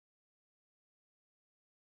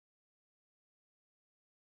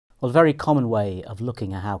Well, a very common way of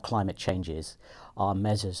looking at how climate changes are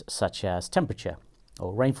measures such as temperature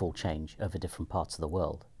or rainfall change over different parts of the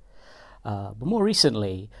world. But more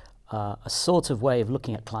recently, a sort of way of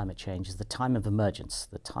looking at climate change is the time of emergence,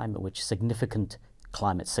 the time at which significant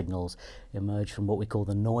climate signals emerge from what we call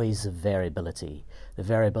the noise of variability, the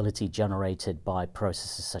variability generated by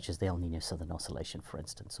processes such as the El Niño Southern Oscillation, for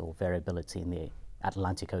instance, or variability in the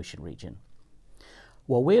Atlantic Ocean region.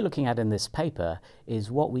 What we're looking at in this paper is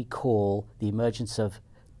what we call the emergence of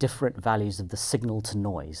different values of the signal to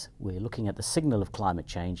noise. We're looking at the signal of climate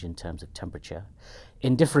change in terms of temperature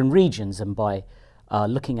in different regions, and by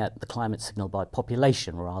looking at the climate signal by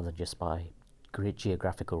population rather than just by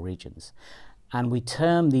geographical regions. And we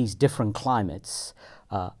term these different climates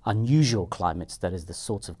unusual climates, that is the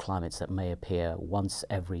sorts of climates that may appear once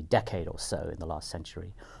every decade or so in the last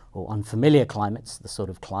century, or unfamiliar climates, the sort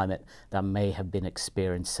of climate that may have been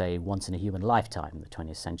experienced, say, once in a human lifetime in the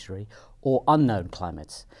 20th century, or unknown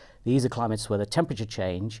climates. These are climates where the temperature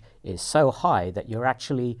change is so high that you're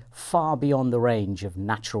actually far beyond the range of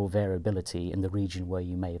natural variability in the region where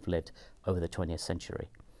you may have lived over the 20th century.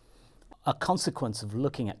 A consequence of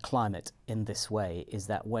looking at climate in this way is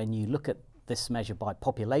that when you look at this measure by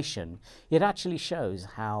population, it actually shows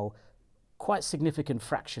how quite significant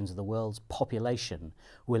fractions of the world's population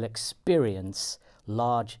will experience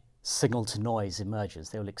large signal-to-noise emergence.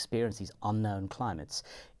 They will experience these unknown climates.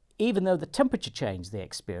 Even though the temperature change they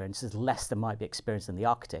experience is less than might be experienced in the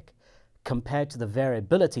Arctic, compared to the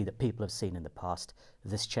variability that people have seen in the past,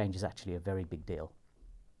 this change is actually a very big deal.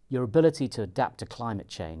 Your ability to adapt to climate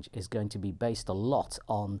change is going to be based a lot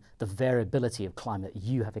on the variability of climate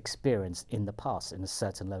you have experienced in the past in a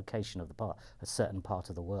certain location of a certain part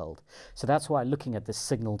of the world. So that's why looking at this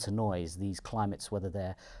signal to noise, these climates, whether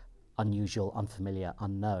they're unusual, unfamiliar,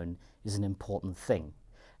 unknown, is an important thing.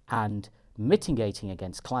 And mitigating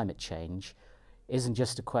against climate change isn't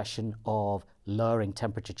just a question of lowering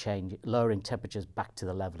temperatures back to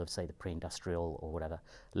the level of, say, the pre-industrial or whatever,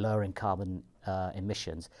 lowering carbon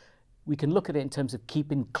emissions. We can look at it in terms of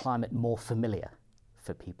keeping climate more familiar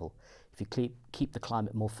for people. If you keep the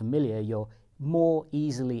climate more familiar, you're more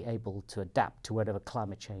easily able to adapt to whatever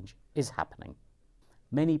climate change is happening.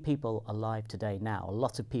 Many people alive today now, a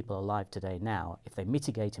lot of people alive today now, if they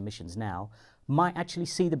mitigate emissions now, might actually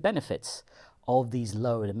see the benefits of these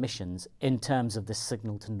lowered emissions in terms of the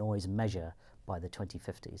signal-to-noise measure by the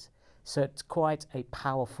 2050s. So it's quite a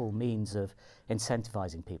powerful means of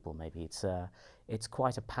incentivizing people, maybe. It's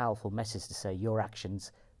quite a powerful message to say your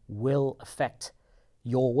actions will affect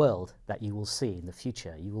your world that you will see in the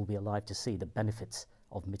future. You will be alive to see the benefits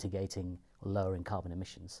of mitigating or lowering carbon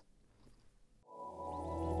emissions.